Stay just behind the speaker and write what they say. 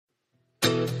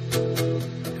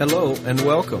Hello and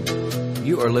welcome.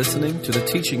 You are listening to the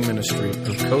teaching ministry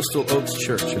of Coastal Oaks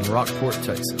Church in Rockport,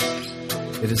 Texas.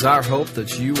 It is our hope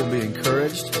that you will be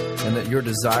encouraged and that your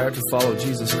desire to follow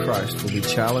Jesus Christ will be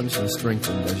challenged and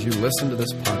strengthened as you listen to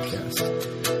this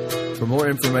podcast. For more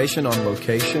information on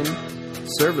location,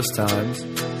 service times,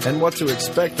 and what to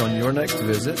expect on your next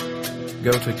visit,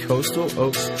 go to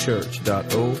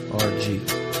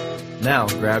coastaloakschurch.org. Now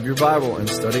grab your Bible and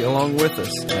study along with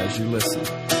us as you listen.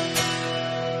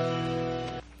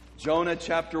 Jonah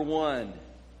chapter 1.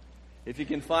 If you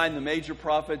can find the major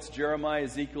prophets, Jeremiah,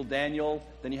 Ezekiel, Daniel,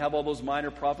 then you have all those minor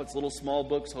prophets, little small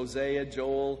books, Hosea,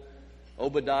 Joel,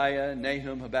 Obadiah,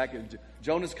 Nahum, Habakkuk.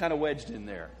 Jonah's kind of wedged in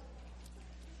there.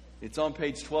 It's on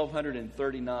page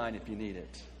 1239 if you need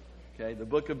it. Okay, the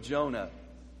book of Jonah.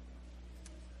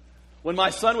 When my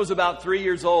son was about 3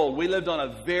 years old, we lived on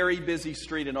a very busy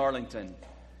street in Arlington.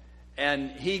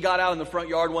 And he got out in the front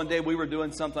yard one day. We were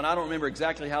doing something. I don't remember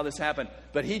exactly how this happened.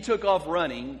 But he took off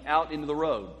running out into the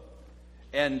road.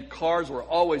 And cars were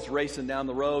always racing down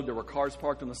the road. There were cars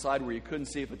parked on the side where you couldn't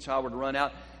see if a child would run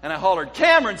out. And I hollered,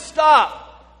 "Cameron,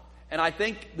 stop!" And I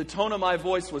think the tone of my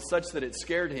voice was such that it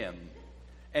scared him.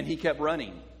 And he kept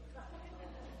running.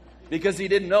 Because he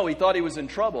didn't know. He thought he was in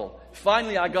trouble.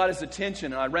 Finally, I got his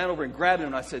attention. And I ran over and grabbed him.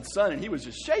 And I said, "Son," and he was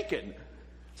just shaking.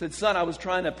 I said, "Son, I was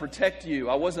trying to protect you.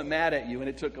 I wasn't mad at you." And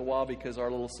it took a while because our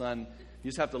little son,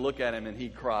 you just have to look at him and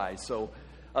he'd cry. So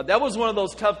that was one of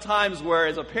those tough times where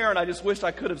as a parent, I just wished I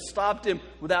could have stopped him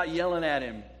without yelling at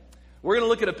him. We're going to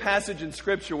look at a passage in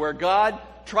Scripture where God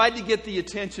tried to get the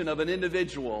attention of an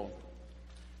individual.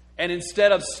 And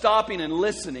instead of stopping and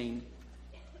listening,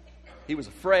 he was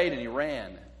afraid and he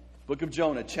ran. Book of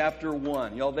Jonah, chapter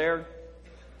 1. Y'all there?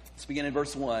 Let's begin in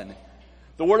verse 1.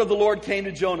 The word of the Lord came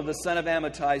to Jonah, the son of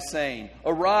Amittai, saying,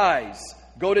 "Arise,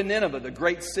 go to Nineveh, the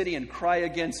great city, and cry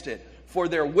against it, for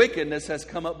their wickedness has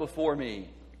come up before me."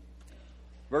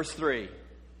 Verse 3.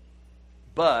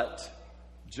 But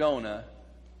Jonah,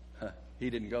 he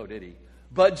didn't go, did he?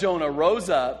 But Jonah rose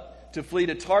up to flee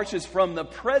to Tarshish from the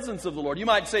presence of the Lord. You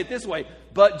might say it this way,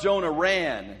 but Jonah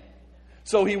ran.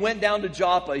 So he went down to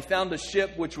Joppa. He found a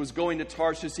ship which was going to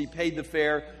Tarshish. He paid the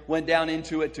fare, went down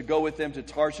into it to go with them to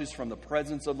Tarshish from the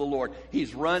presence of the Lord.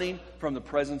 He's running from the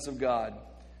presence of God.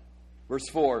 Verse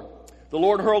 4. The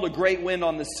Lord hurled a great wind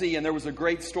on the sea, and there was a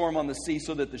great storm on the sea,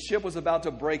 so that the ship was about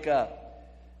to break up.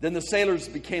 Then the sailors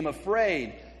became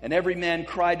afraid, and every man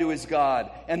cried to his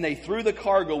God. And they threw the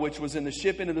cargo which was in the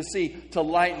ship into the sea to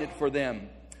lighten it for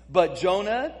them. But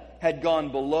Jonah had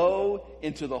gone below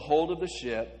into the hold of the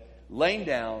ship, lain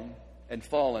down and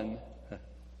fallen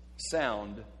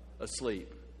sound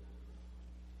asleep.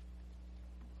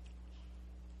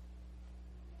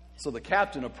 So the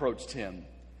captain approached him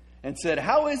and said,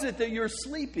 "How is it that you're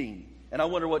sleeping?" And I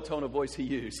wonder what tone of voice he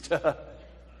used.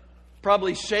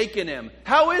 Probably shaking him.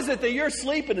 "How is it that you're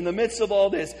sleeping in the midst of all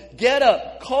this? Get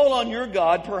up, call on your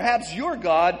God. Perhaps your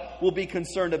God will be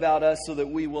concerned about us so that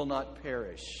we will not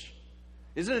perish."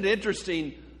 Isn't it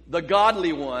interesting? The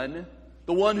godly one,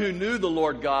 the one who knew the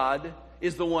Lord God,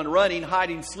 is the one running,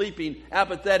 hiding, sleeping,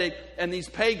 apathetic. And these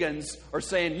pagans are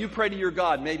saying, "You pray to your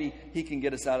God. Maybe he can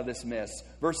get us out of this mess."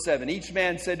 Verse 7. Each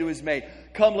man said to his mate,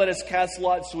 "Come, let us cast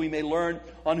lots so we may learn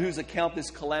on whose account this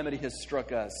calamity has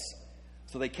struck us."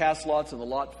 So they cast lots, and the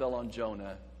lot fell on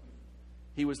Jonah.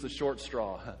 He was the short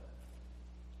straw.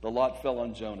 The lot fell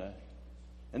on Jonah.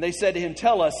 And they said to him,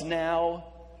 "Tell us now,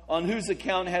 on whose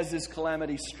account has this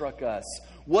calamity struck us?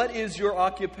 What is your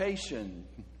occupation?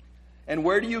 And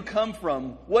where do you come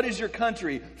from? What is your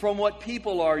country? From what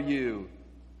people are you?"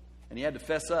 And he had to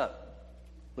fess up.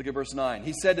 Look at verse 9.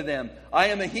 He said to them, "I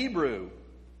am a Hebrew."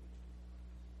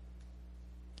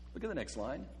 Look at the next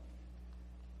line.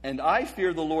 "And I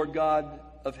fear the Lord God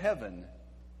of heaven,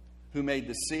 who made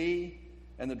the sea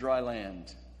and the dry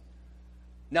land."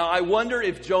 Now I wonder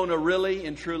if Jonah really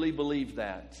and truly believed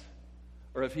that,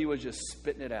 or if he was just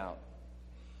spitting it out.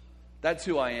 That's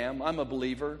who I am. I'm a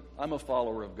believer. I'm a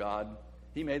follower of God.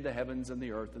 He made the heavens and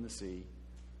the earth and the sea.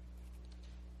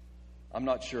 I'm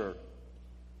not sure.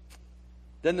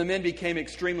 Then the men became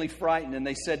extremely frightened, and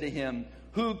they said to him,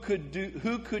 how could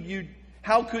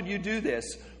you do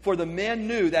this? For the men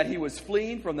knew that he was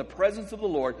fleeing from the presence of the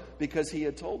Lord because he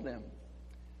had told them.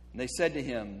 And they said to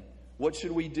him, "What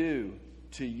should we do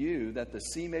to you that the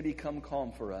sea may become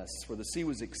calm for us?" For the sea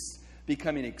was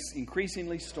becoming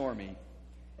increasingly stormy.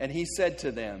 And he said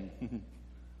to them,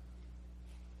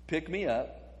 "Pick me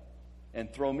up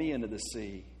and throw me into the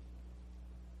sea.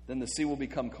 Then the sea will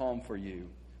become calm for you.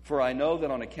 For I know that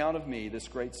on account of me, this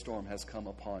great storm has come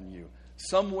upon you."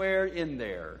 Somewhere in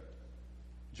there,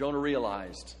 Jonah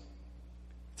realized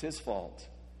it's his fault.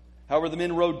 However, the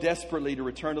men rowed desperately to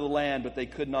return to the land, but they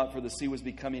could not, for the sea was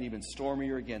becoming even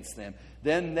stormier against them.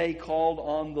 Then they called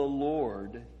on the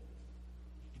Lord.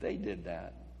 They did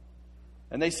that.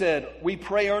 And they said, "We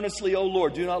pray earnestly, O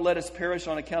Lord, do not let us perish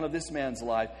on account of this man's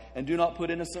life, and do not put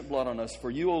innocent blood on us,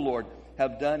 for you, O Lord,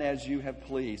 have done as you have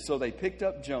pleased." So they picked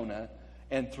up Jonah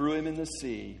and threw him in the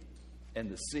sea, and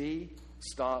the sea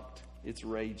stopped its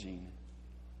raging.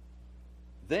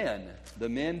 Then the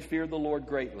men feared the Lord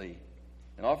greatly,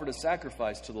 and offered a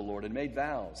sacrifice to the Lord, and made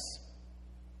vows.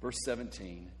 Verse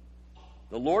 17.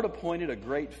 The Lord appointed a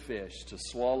great fish to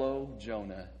swallow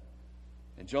Jonah.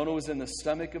 And Jonah was in the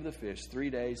stomach of the fish 3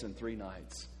 days and 3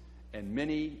 nights. And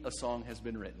many a song has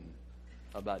been written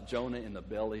about Jonah in the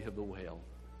belly of the whale.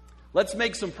 Let's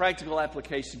make some practical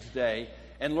application today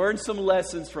and learn some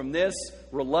lessons from this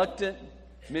reluctant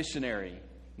missionary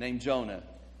named Jonah.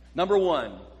 Number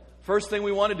one, first thing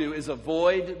we want to do is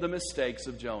avoid the mistakes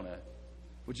of Jonah.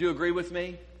 Would you agree with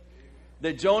me?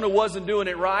 That Jonah wasn't doing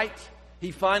it right.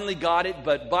 He finally got it,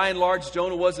 but by and large,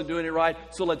 Jonah wasn't doing it right.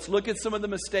 So let's look at some of the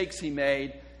mistakes he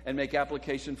made and make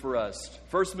application for us.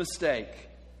 First mistake,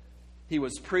 he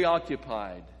was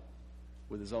preoccupied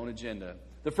with his own agenda.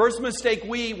 The first mistake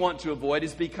we want to avoid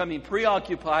is becoming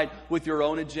preoccupied with your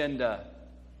own agenda.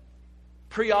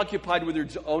 Preoccupied with your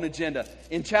own agenda.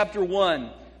 In chapter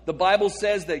 1, the Bible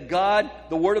says that God,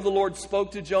 the word of the Lord,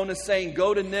 spoke to Jonah saying,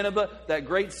 "Go to Nineveh, that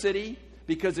great city,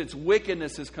 because its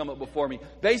wickedness has come up before me."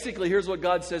 Basically, here's what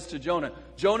God says to Jonah.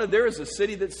 Jonah, there is a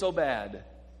city that's so bad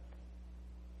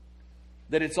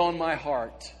that it's on my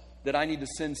heart that I need to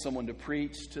send someone to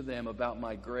preach to them about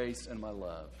my grace and my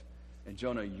love. And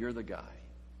Jonah, you're the guy.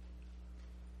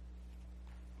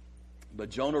 But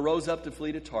Jonah rose up to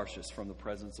flee to Tarshish from the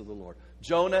presence of the Lord.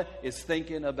 Jonah is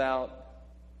thinking about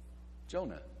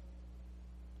Jonah.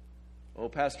 "Oh,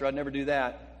 Pastor, I'd never do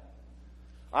that.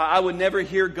 I would never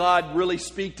hear God really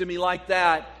speak to me like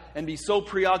that and be so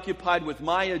preoccupied with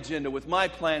my agenda, with my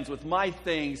plans, with my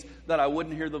things, that I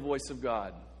wouldn't hear the voice of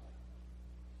God."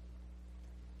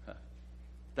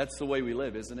 That's the way we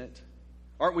live, isn't it?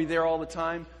 Aren't we there all the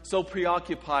time? So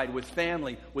preoccupied with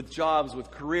family, with jobs, with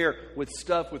career, with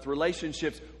stuff, with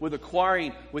relationships, with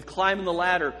acquiring, with climbing the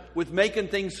ladder, with making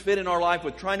things fit in our life,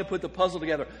 with trying to put the puzzle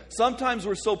together. Sometimes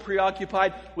we're so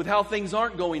preoccupied with how things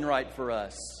aren't going right for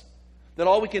us that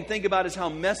all we can think about is how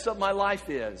messed up my life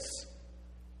is.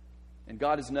 And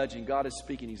God is nudging, God is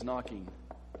speaking, He's knocking.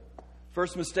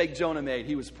 First mistake Jonah made,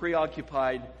 he was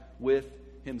preoccupied with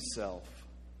himself.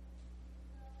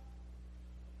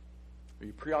 Are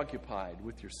you preoccupied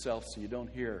with yourself so you don't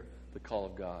hear the call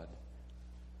of God?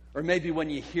 Or maybe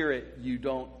when you hear it, you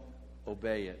don't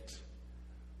obey it.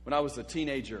 When I was a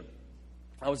teenager,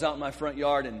 I was out in my front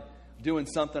yard and doing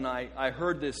something. I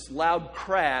heard this loud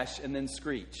crash and then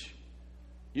screech.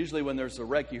 Usually when there's a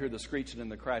wreck, you hear the screeching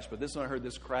and the crash. But this one I heard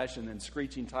this crash and then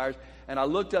screeching tires. And I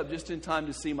looked up just in time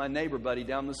to see my neighbor buddy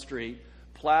down the street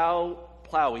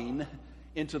plowing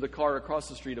into the car across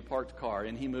the street, a parked car.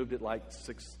 And he moved it like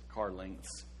 6 car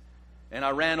lengths. And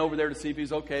I ran over there to see if he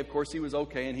was okay. Of course he was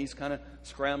okay. And he's kind of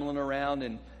scrambling around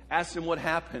and asked him what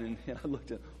happened. And I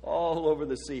looked at all over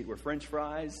the seat were French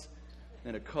fries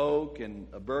and a Coke and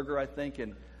a burger, I think.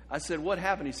 And I said, "What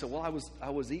happened?" He said, "Well, I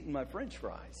was eating my French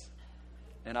fries.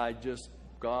 And I just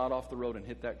got off the road and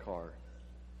hit that car.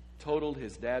 Totaled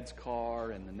his dad's car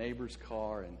and the neighbor's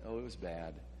car. And it was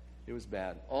bad. It was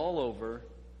bad. All over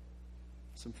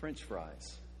some French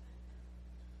fries."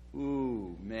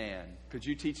 Ooh, man. Could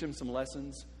you teach him some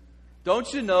lessons?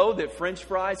 Don't you know that French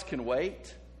fries can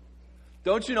wait?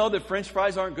 Don't you know that French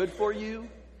fries aren't good for you?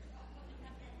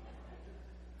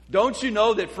 Don't you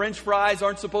know that French fries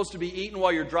aren't supposed to be eaten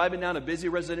while you're driving down a busy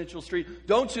residential street?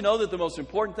 Don't you know that the most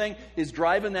important thing is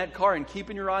driving that car and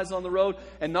keeping your eyes on the road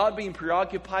and not being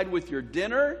preoccupied with your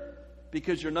dinner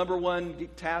because your number one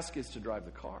task is to drive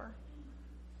the car?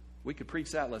 We could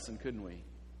preach that lesson, couldn't we?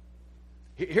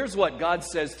 Here's what God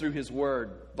says through His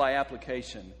Word by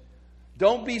application.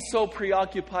 Don't be so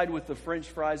preoccupied with the French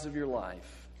fries of your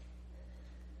life.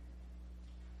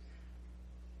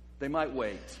 They might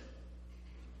wait.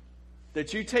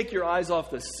 That you take your eyes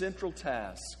off the central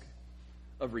task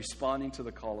of responding to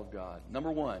the call of God.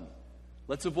 Number one,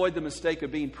 let's avoid the mistake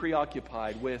of being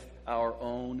preoccupied with our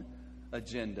own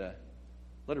agenda.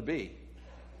 Letter B,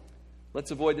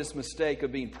 let's avoid this mistake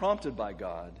of being prompted by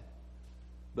God,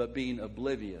 but being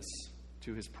oblivious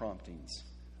to His promptings.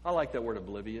 I like that word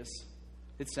oblivious.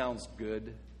 It sounds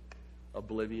good.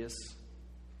 Oblivious.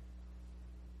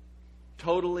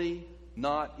 Totally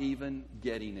not even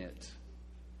getting it.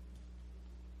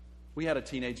 We had a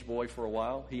teenage boy for a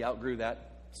while. He outgrew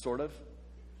that, sort of.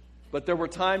 But there were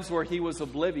times where he was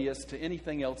oblivious to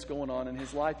anything else going on in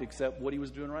his life except what he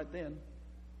was doing right then.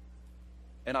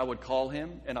 And I would call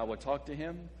him and I would talk to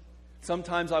him.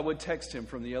 Sometimes I would text him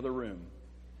from the other room.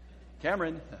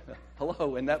 Cameron,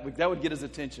 hello, and that would get his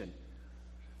attention.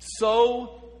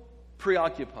 So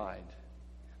preoccupied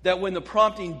that when the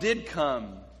prompting did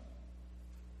come,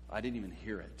 I didn't even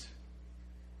hear it.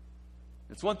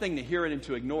 It's one thing to hear it and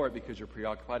to ignore it because you're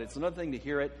preoccupied. It's another thing to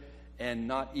hear it and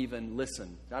not even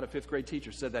listen. Not a fifth grade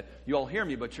teacher said that. You all hear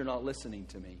me, but you're not listening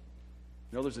to me.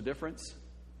 You know there's a difference?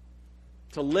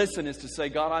 To listen is to say,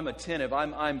 God, I'm attentive.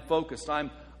 I'm focused.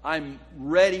 I'm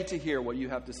ready to hear what you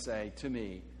have to say to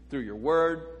me through your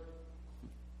word,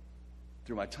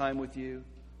 through my time with you,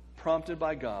 prompted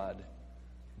by God,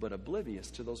 but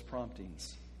oblivious to those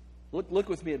promptings. Look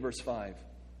with me at verse 5.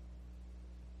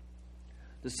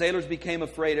 The sailors became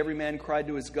afraid. Every man cried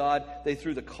to his God. They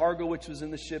threw the cargo which was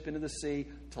in the ship into the sea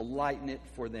to lighten it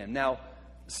for them. Now,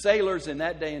 sailors in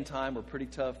that day and time were pretty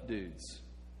tough dudes.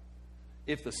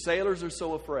 If the sailors are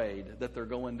so afraid that they're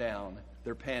going down,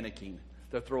 they're panicking,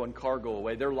 they're throwing cargo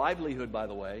away. Their livelihood, by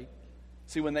the way.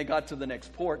 See, when they got to the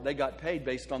next port, they got paid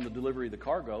based on the delivery of the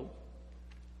cargo.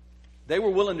 They were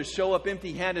willing to show up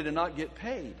empty-handed and not get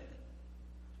paid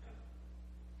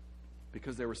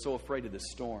because they were so afraid of this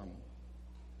storm.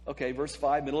 Okay, verse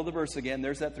 5, middle of the verse again.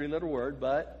 There's that three-letter word,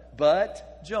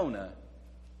 but Jonah.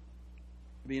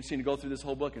 It'd be interesting to go through this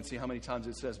whole book and see how many times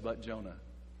it says, but Jonah.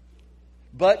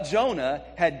 But Jonah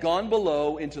had gone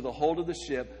below into the hold of the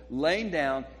ship, lain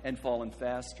down and fallen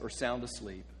fast or sound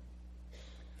asleep.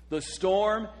 The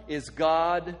storm is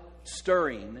God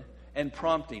stirring and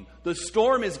prompting. The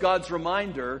storm is God's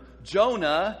reminder,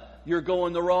 Jonah, you're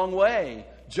going the wrong way.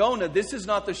 Jonah, this is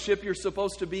not the ship you're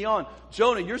supposed to be on.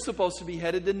 Jonah, you're supposed to be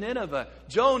headed to Nineveh.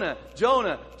 Jonah,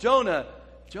 Jonah, Jonah,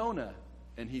 Jonah.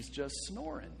 And he's just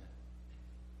snoring,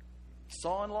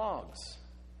 sawing logs,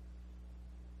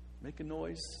 making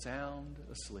noise, sound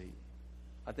asleep.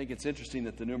 I think it's interesting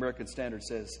that the New American Standard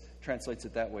translates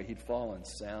it that way. He'd fallen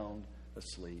sound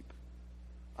asleep.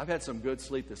 I've had some good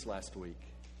sleep this last week.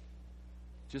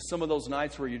 Just some of those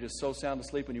nights where you're just so sound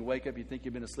asleep when you wake up, you think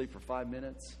you've been asleep for 5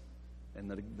 minutes. And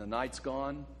the night's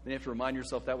gone. Then you have to remind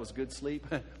yourself that was good sleep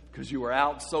because you were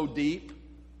out so deep.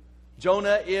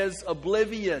 Jonah is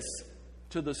oblivious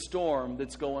to the storm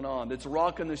that's going on, that's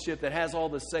rocking the ship, that has all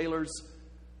the sailors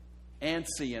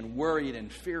antsy and worried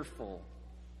and fearful.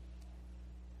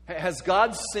 Has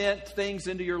God sent things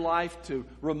into your life to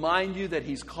remind you that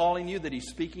He's calling you, that He's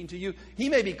speaking to you? He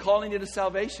may be calling you to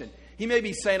salvation. He may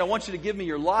be saying, I want you to give me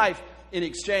your life in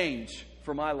exchange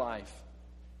for my life.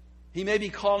 He may be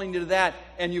calling you to that,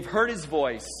 and you've heard His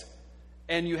voice,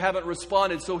 and you haven't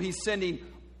responded, so He's sending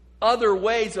other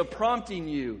ways of prompting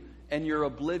you, and you're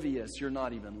oblivious. You're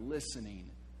not even listening.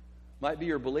 Might be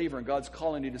you're a believer, and God's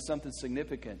calling you to something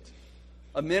significant.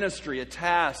 A ministry, a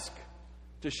task,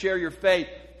 to share your faith,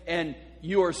 and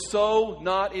you are so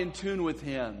not in tune with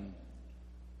Him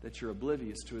that you're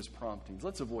oblivious to His promptings.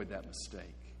 Let's avoid that mistake.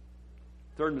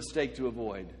 Third mistake to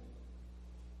avoid.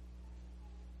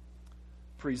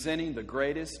 Presenting the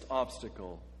greatest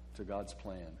obstacle to God's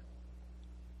plan.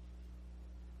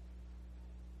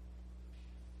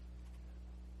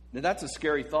 Now that's a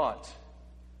scary thought.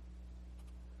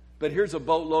 But here's a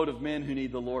boatload of men who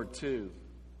need the Lord too.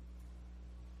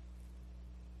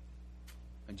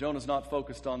 And Jonah's not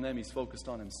focused on them, he's focused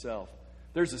on himself.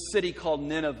 There's a city called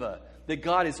Nineveh that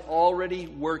God is already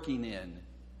working in.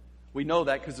 We know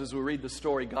that because as we read the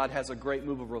story, God has a great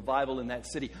move of revival in that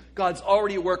city. God's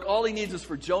already at work. All He needs is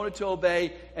for Jonah to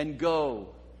obey and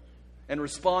go and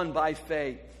respond by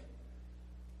faith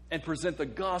and present the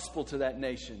gospel to that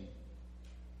nation,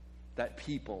 that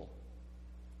people.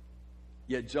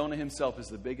 Yet Jonah himself is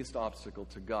the biggest obstacle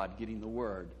to God getting the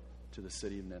word to the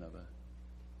city of Nineveh.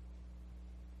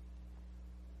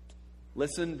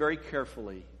 Listen very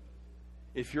carefully.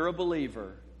 If you're a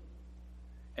believer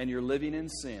and you're living in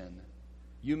sin,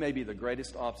 you may be the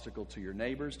greatest obstacle to your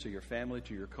neighbors, to your family,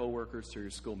 to your coworkers, to your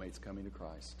schoolmates coming to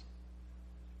Christ.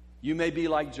 You may be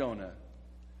like Jonah.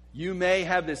 You may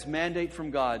have this mandate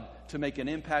from God to make an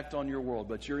impact on your world,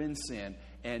 but you're in sin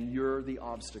and you're the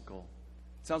obstacle.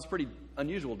 Sounds pretty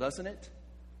unusual, doesn't it?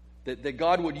 That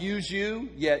God would use you,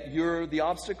 yet you're the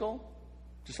obstacle?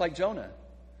 Just like Jonah.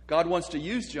 God wants to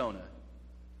use Jonah,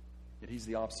 yet he's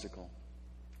the obstacle.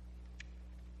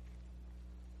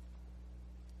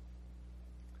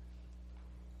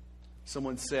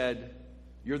 Someone said,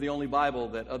 you're the only Bible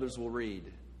that others will read.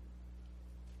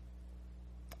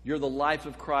 You're the life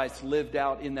of Christ lived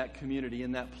out in that community,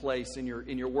 in that place, in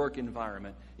your work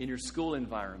environment, in your school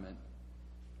environment,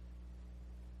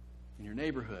 in your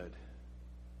neighborhood.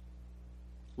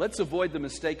 Let's avoid the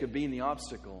mistake of being the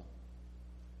obstacle.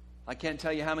 I can't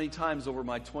tell you how many times over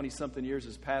my 20-something years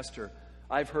as pastor,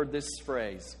 I've heard this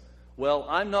phrase, well,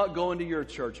 I'm not going to your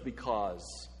church because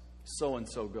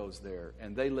so-and-so goes there,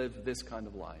 and they live this kind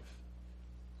of life.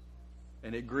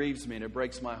 And it grieves me and it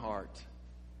breaks my heart.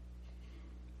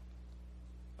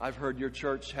 I've heard your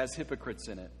church has hypocrites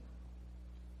in it.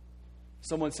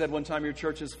 Someone said one time your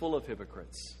church is full of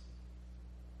hypocrites.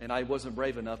 And I wasn't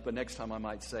brave enough, but next time I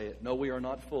might say it. No, we are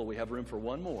not full. We have room for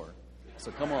one more. So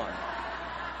come on.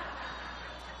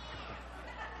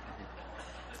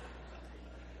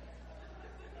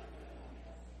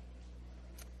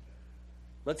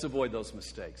 Let's avoid those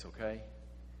mistakes, okay?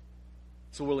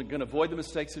 So we're going to avoid the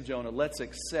mistakes of Jonah. Let's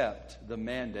accept the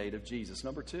mandate of Jesus.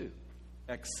 Number 2,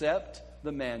 accept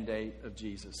the mandate of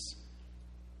Jesus.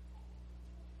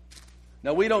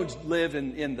 Now, we don't live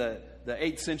in the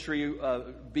 8th century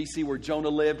BC where Jonah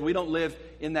lived. We don't live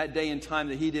in that day and time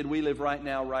that he did. We live right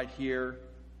now, right here.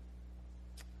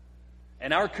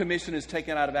 And our commission is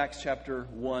taken out of Acts chapter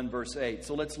 1, verse 8.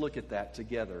 So let's look at that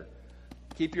together.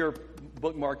 Keep your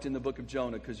bookmarked in the book of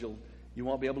Jonah because you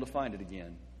won't be able to find it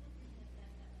again.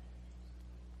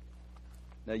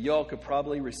 Now, y'all could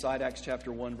probably recite Acts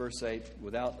chapter 1, verse 8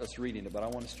 without us reading it, but I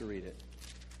want us to read it.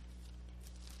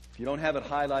 If you don't have it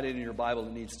highlighted in your Bible,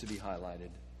 it needs to be highlighted.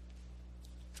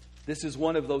 This is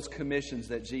one of those commissions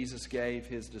that Jesus gave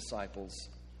His disciples.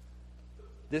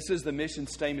 This is the mission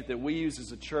statement that we use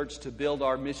as a church to build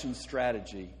our mission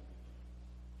strategy.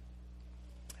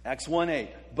 Acts 1:8,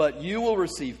 but you will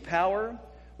receive power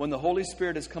when the Holy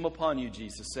Spirit has come upon you,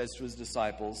 Jesus says to His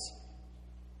disciples,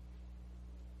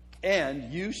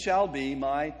 and you shall be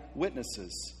my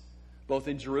witnesses, both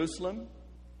in Jerusalem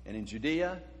and in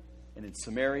Judea and in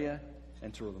Samaria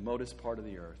and to the remotest part of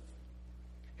the earth.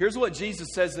 Here's what Jesus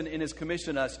says in His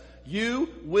commission to us. You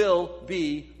will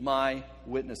be my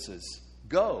witnesses.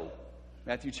 Go.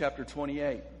 Matthew chapter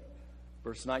 28,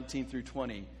 verse 19 through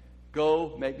 20.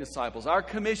 Go make disciples. Our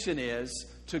commission is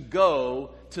to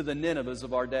go to the Ninevehs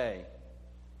of our day.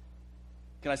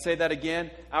 Can I say that again?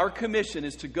 Our commission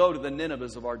is to go to the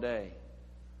Ninevehs of our day.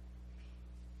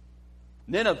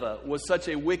 Nineveh was such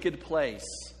a wicked place.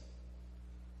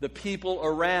 The people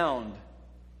around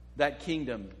that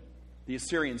kingdom, the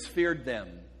Assyrians, feared them.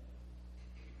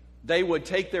 They would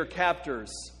take their captors,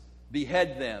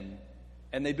 behead them,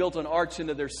 and they built an arch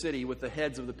into their city with the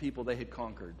heads of the people they had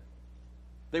conquered.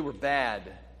 They were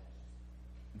bad.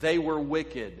 They were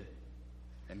wicked.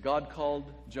 And God called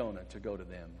Jonah to go to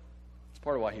them. It's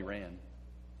part of why he ran.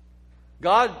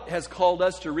 God has called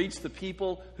us to reach the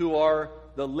people who are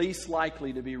the least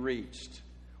likely to be reached.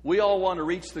 We all want to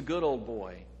reach the good old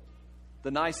boy,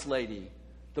 the nice lady,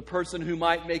 the person who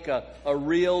might make a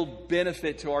real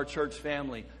benefit to our church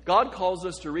family. God calls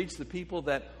us to reach the people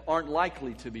that aren't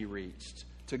likely to be reached,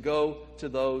 to go to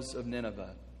those of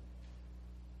Nineveh.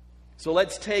 So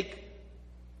let's take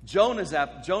Jonah's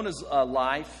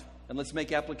life and let's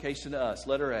make application to us.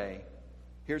 Letter A.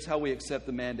 Here's how we accept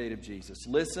the mandate of Jesus.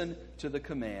 Listen to the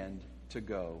command to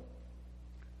go.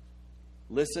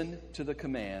 Listen to the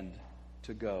command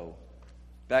to go.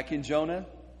 Back in Jonah,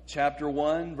 chapter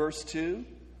 1, verse 2.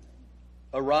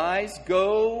 Arise,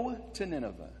 go to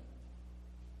Nineveh.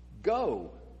 Go.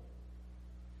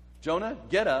 Jonah,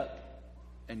 get up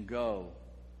and go.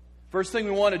 First thing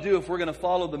we want to do if we're going to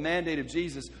follow the mandate of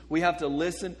Jesus, we have to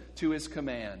listen to His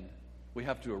command. We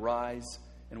have to arise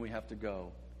and we have to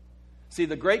go. See,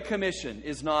 the Great Commission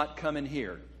is not come in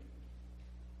here.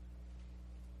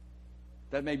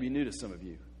 That may be new to some of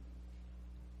you.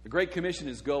 The Great Commission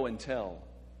is go and tell.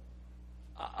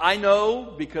 I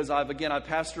know because I've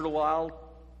pastored a while,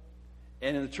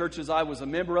 and in the churches I was a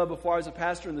member of before I was a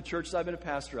pastor, and the churches I've been a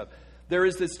pastor of, there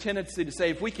is this tendency to say,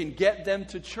 if we can get them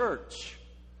to church,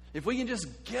 if we can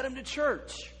just get them to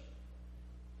church.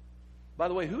 By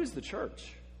the way, who is the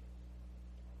church?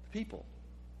 The people.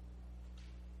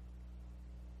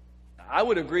 I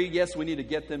would agree, yes, we need to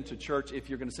get them to church if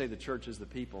you're going to say the church is the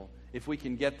people, if we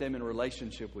can get them in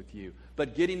relationship with you.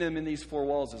 But getting them in these four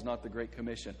walls is not the Great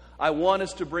Commission. I want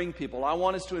us to bring people. I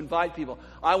want us to invite people.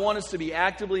 I want us to be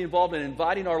actively involved in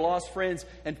inviting our lost friends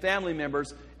and family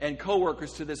members and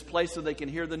coworkers to this place so they can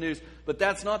hear the news. But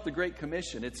that's not the Great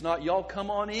Commission. It's not, y'all come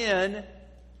on in.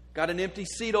 Got an empty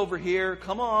seat over here.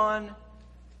 Come on.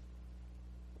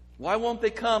 Why won't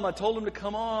they come? I told them to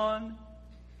come on.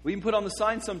 We can put on the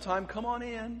sign sometime, come on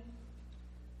in.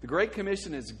 The Great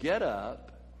Commission is get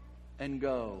up and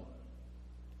go.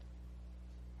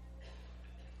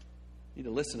 You need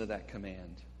to listen to that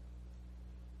command.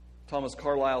 Thomas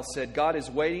Carlyle said, God is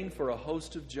waiting for a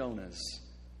host of Jonahs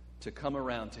to come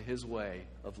around to His way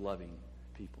of loving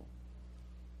people.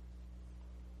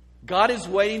 God is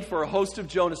waiting for a host of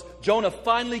Jonahs. Jonah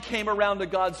finally came around to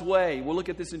God's way. We'll look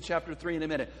at this in chapter 3 in a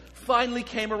minute. Finally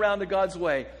came around to God's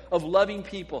way of loving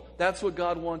people. That's what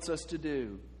God wants us to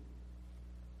do.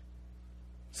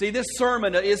 See, this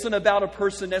sermon isn't about a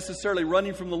person necessarily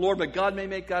running from the Lord, but God may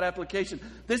make that application.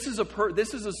 This is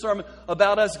a sermon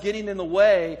about us getting in the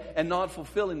way and not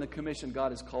fulfilling the commission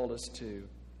God has called us to.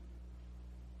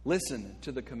 Listen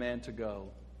to the command to go.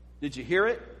 Did you hear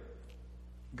it?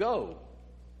 Go.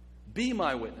 Be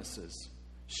my witnesses.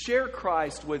 Share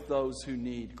Christ with those who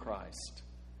need Christ.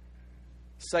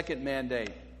 Second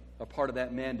mandate, a part of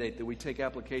that mandate that we take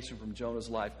application from Jonah's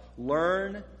life.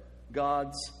 Learn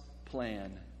God's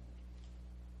plan.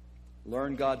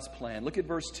 Learn God's plan. Look at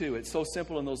verse 2. It's so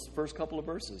simple in those first couple of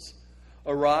verses.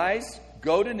 Arise,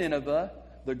 go to Nineveh,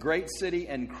 the great city,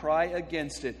 and cry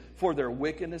against it, for their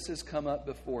wickedness has come up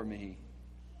before me.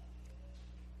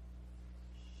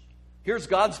 Here's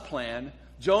God's plan.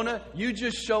 Jonah, you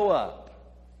just show up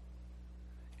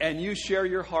and you share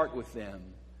your heart with them.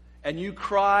 And you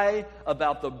cry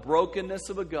about the brokenness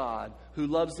of a God who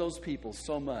loves those people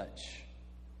so much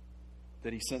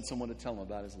that He sent someone to tell them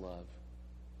about His love.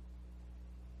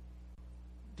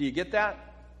 Do you get that?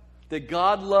 That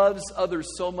God loves others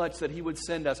so much that He would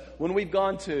send us. When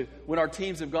our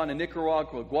teams have gone to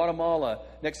Nicaragua, Guatemala,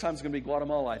 next time it's going to be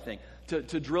Guatemala, I think,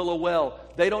 to drill a well,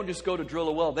 they don't just go to drill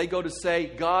a well. They go to say,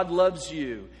 God loves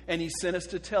you, and He sent us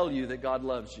to tell you that God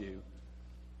loves you.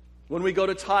 When we go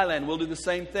to Thailand, we'll do the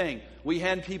same thing. We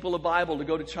hand people a Bible to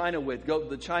go to China with, go to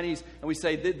the Chinese, and we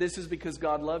say, this is because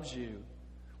God loves you.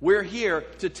 We're here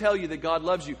to tell you that God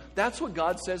loves you. That's what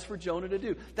God says for Jonah to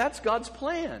do. That's God's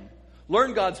plan.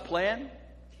 Learn God's plan.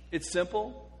 It's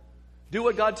simple. Do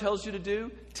what God tells you to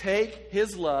do. Take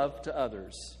His love to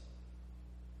others.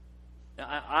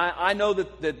 I know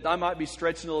that I might be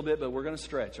stretching a little bit, but we're going to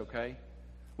stretch, okay?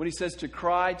 When He says to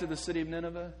cry to the city of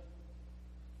Nineveh,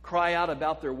 cry out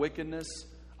about their wickedness,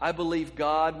 I believe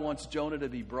God wants Jonah to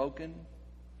be broken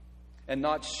and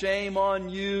not shame on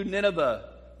you, Nineveh.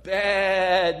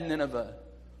 Bad Nineveh.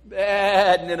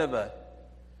 Bad Nineveh.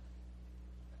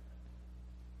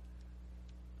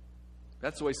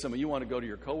 That's the way some of you want to go to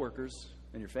your coworkers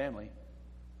and your family.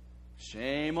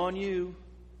 Shame on you.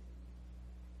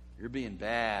 You're being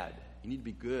bad. You need to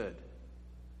be good.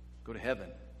 Go to heaven.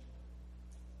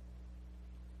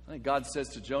 I think God says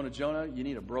to Jonah, Jonah, you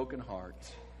need a broken heart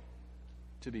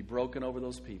to be broken over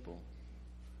those people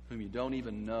whom you don't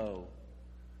even know.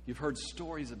 You've heard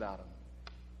stories about them.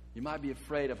 You might be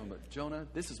afraid of them, but Jonah,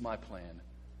 this is my plan.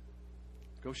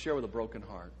 Go share with a broken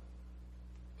heart.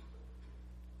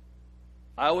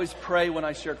 I always pray when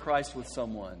I share Christ with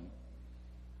someone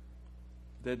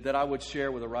that I would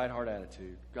share with a right heart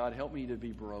attitude. God, help me to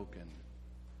be broken.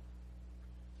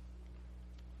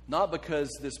 Not because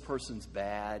this person's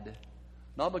bad,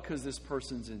 not because this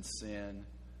person's in sin,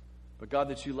 but God,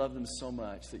 that you love them so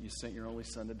much that you sent your only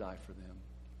Son to die for them.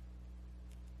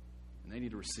 And they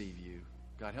need to receive you.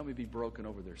 God, help me be broken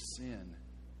over their sin,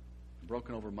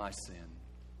 broken over my sin.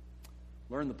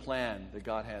 Learn the plan that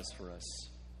God has for us.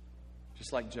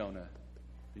 Just like Jonah,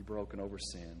 be broken over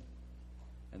sin.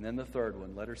 And then the third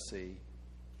one, letter C.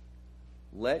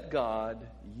 Let God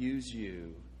use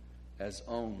you as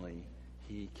only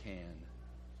He can.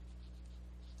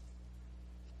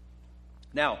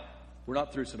 Now, we're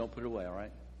not through, so don't put it away, all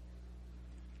right?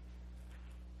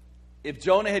 If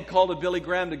Jonah had called a Billy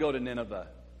Graham to go to Nineveh,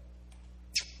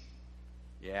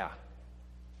 yeah,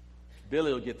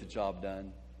 Billy will get the job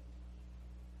done.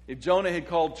 If Jonah had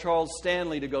called Charles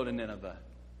Stanley to go to Nineveh,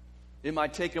 it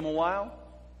might take him a while.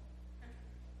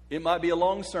 It might be a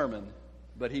long sermon,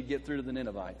 but he'd get through to the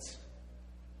Ninevites.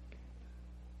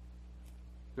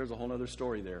 There's a whole other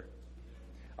story there.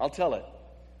 I'll tell it.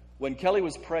 When Kelly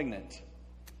was pregnant,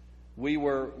 we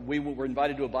were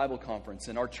invited to a Bible conference,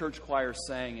 and our church choir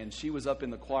sang, and she was up in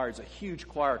the choir. It's a huge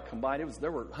choir combined.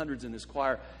 There were hundreds in this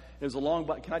choir. It was a long.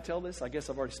 Can I tell this? I guess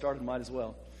I've already started. Might as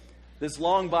well. This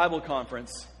long Bible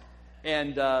conference,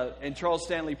 and Charles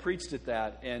Stanley preached at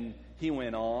that, and he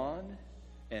went on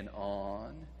and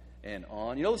on and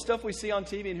on. You know the stuff we see on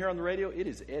TV and hear on the radio? It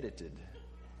is edited.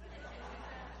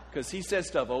 Because he says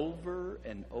stuff over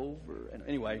and over. And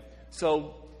anyway,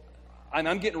 so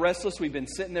I'm getting restless. We've been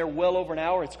sitting there well over an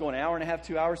hour. It's going an hour and a half,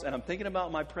 2 hours. And I'm thinking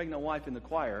about my pregnant wife in the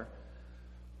choir.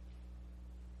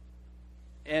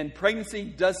 And pregnancy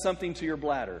does something to your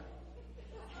bladder.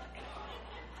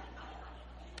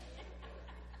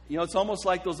 You know, it's almost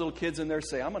like those little kids in there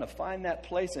say, I'm going to find that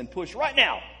place and push right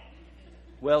now.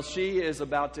 Well, she is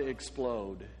about to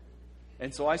explode.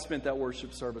 And so I spent that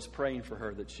worship service praying for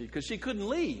her because she couldn't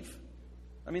leave.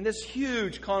 I mean, this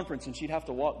huge conference, and she'd have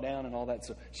to walk down and all that.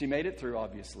 So she made it through,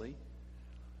 obviously.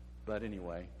 But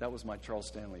anyway, that was my Charles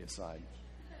Stanley aside.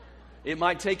 It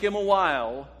might take him a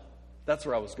while. That's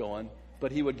where I was going.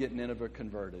 But he would get Nineveh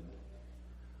converted.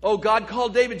 Oh, God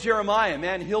called David Jeremiah.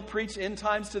 Man, he'll preach end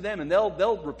times to them, and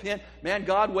they'll repent. Man,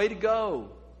 God, way to go.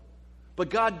 But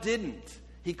God didn't.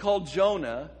 He called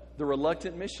Jonah the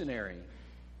reluctant missionary.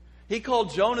 He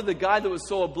called Jonah the guy that was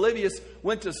so oblivious,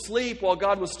 went to sleep while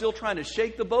God was still trying to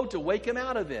shake the boat to wake him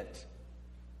out of it.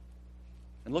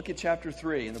 And look at chapter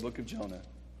 3 in the book of Jonah.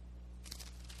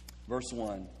 Verse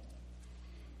 1.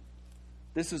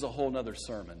 This is a whole other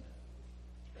sermon.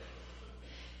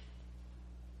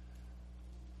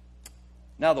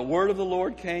 Now the word of the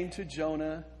Lord came to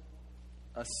Jonah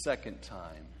a second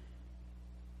time,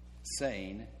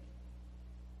 saying,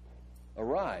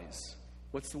 Arise.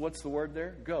 What's the word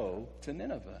there? Go to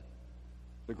Nineveh,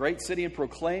 the great city, and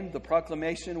proclaim the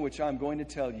proclamation which I'm going to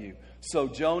tell you. So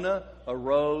Jonah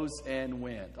arose and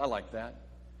went. I like that.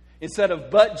 Instead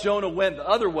of but Jonah went the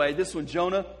other way, this one,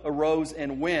 Jonah arose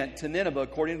and went to Nineveh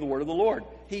according to the word of the Lord.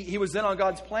 He was in on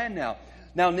God's plan now.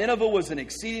 Now Nineveh was an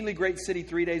exceedingly great city,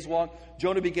 3 days' walk.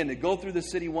 Jonah began to go through the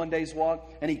city 1 day's walk.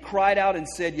 And he cried out and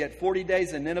said, Yet 40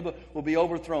 days and Nineveh will be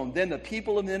overthrown. Then the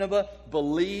people of Nineveh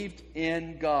believed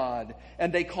in God.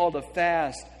 And they called a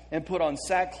fast and put on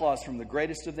sackcloth from the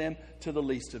greatest of them to the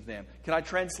least of them. Can I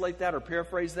translate that or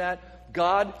paraphrase that?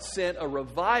 God sent a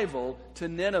revival to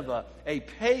Nineveh, a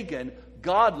pagan,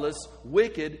 godless,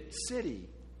 wicked city.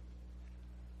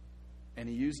 And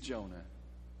he used Jonah.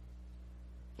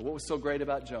 But what was so great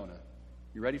about Jonah?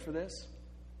 You ready for this?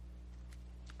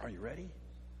 Are you ready?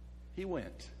 He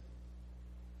went.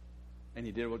 And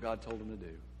he did what God told him to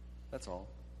do. That's all.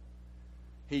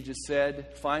 He just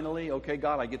said, finally, okay,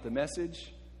 God, I get the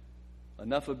message.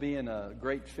 Enough of being a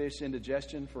great fish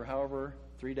indigestion for however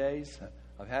 3 days.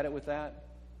 I've had it with that.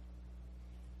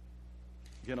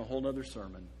 Again, a whole other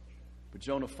sermon. But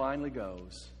Jonah finally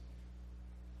goes.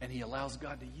 And he allows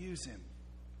God to use him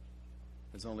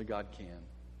as only God can.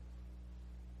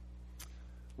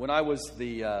 When I was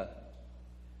the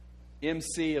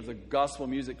MC of the Gospel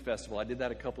Music Festival, I did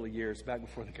that a couple of years back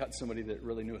before they got somebody that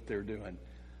really knew what they were doing.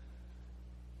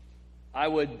 I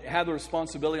would have the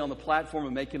responsibility on the platform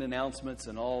of making announcements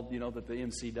and all, that the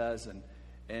MC does.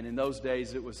 And in those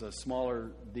days, it was a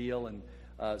smaller deal. And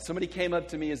somebody came up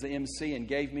to me as the MC and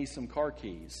gave me some car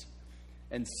keys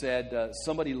and said,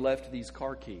 somebody left these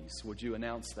car keys. Would you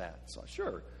announce that? So,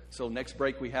 sure. So next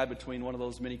break we had between one of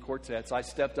those mini quartets, I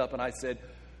stepped up and I said,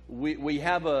 we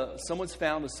have someone's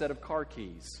found a set of car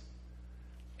keys.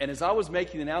 And as I was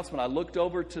making the announcement, I looked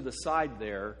over to the side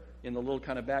there in the little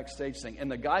kind of backstage thing, and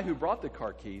the guy who brought the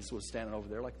car keys was standing over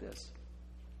there like this.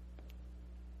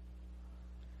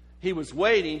 He was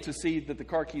waiting to see that the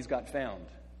car keys got found.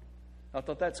 I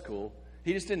thought, that's cool.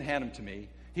 He just didn't hand them to me.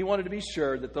 He wanted to be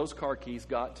sure that those car keys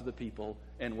got to the people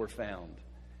and were found.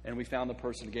 And we found the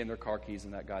person who gave them their car keys,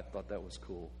 and that guy thought that was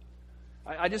cool.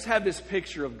 I just have this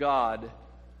picture of God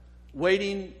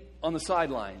waiting on the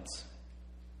sidelines,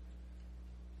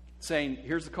 saying,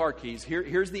 here's the car keys,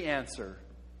 here's the answer,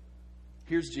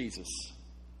 here's Jesus.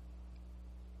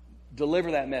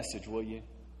 Deliver that message, will you?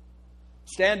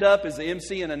 Stand up as the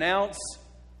MC and announce,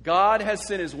 God has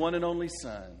sent His one and only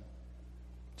Son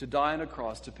to die on a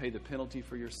cross to pay the penalty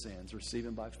for your sins. Receive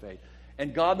Him by faith.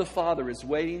 And God the Father is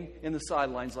waiting in the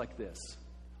sidelines like this.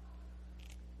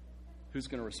 Who's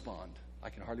going to respond? I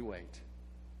can hardly wait.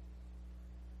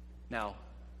 Now,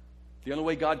 the only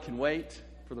way God can wait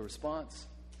for the response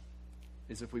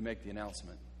is if we make the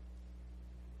announcement.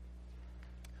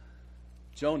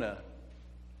 Jonah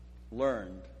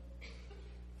learned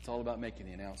it's all about making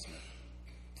the announcement.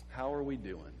 How are we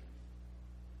doing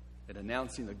at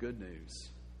announcing the good news?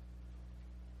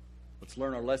 Let's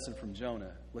learn our lesson from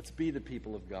Jonah. Let's be the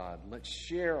people of God. Let's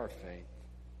share our faith.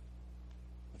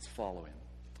 Let's follow Him.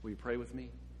 Will you pray with me?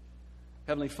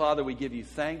 Heavenly Father, we give You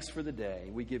thanks for the day.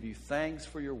 We give You thanks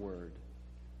for Your word.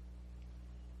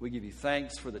 We give You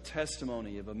thanks for the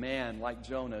testimony of a man like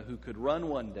Jonah who could run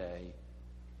one day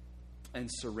and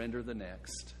surrender the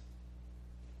next.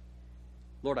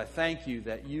 Lord, I thank You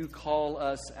that You call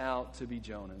us out to be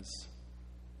Jonahs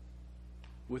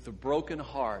with a broken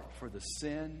heart for the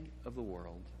sin of the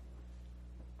world,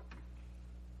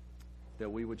 that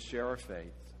we would share our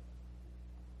faith,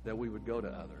 that we would go to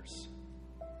others.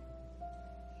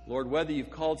 Lord, whether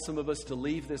You've called some of us to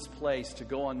leave this place to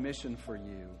go on mission for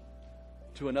You,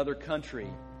 to another country,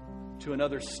 to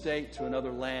another state, to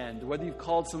another land, whether You've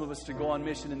called some of us to go on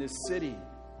mission in this city,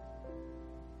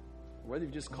 or whether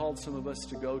You've just called some of us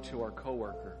to go to our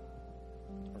coworker,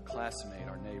 our classmate,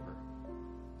 our neighbor,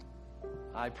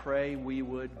 I pray we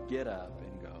would get up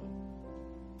and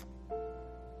go.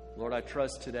 Lord, I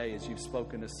trust today as you've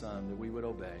spoken to some that we would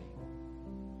obey.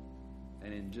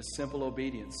 And in just simple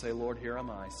obedience, say, Lord, here am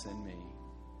I, send me.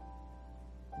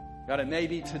 God, it may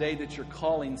be today that you're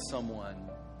calling someone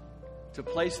to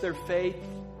place their faith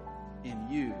in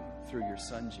you through your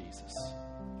Son, Jesus.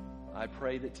 I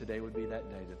pray that today would be that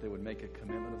day, that they would make a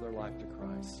commitment of their life to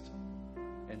Christ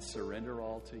and surrender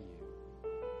all to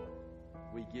you.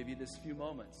 We give you this few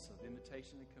moments of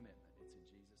invitation and commitment.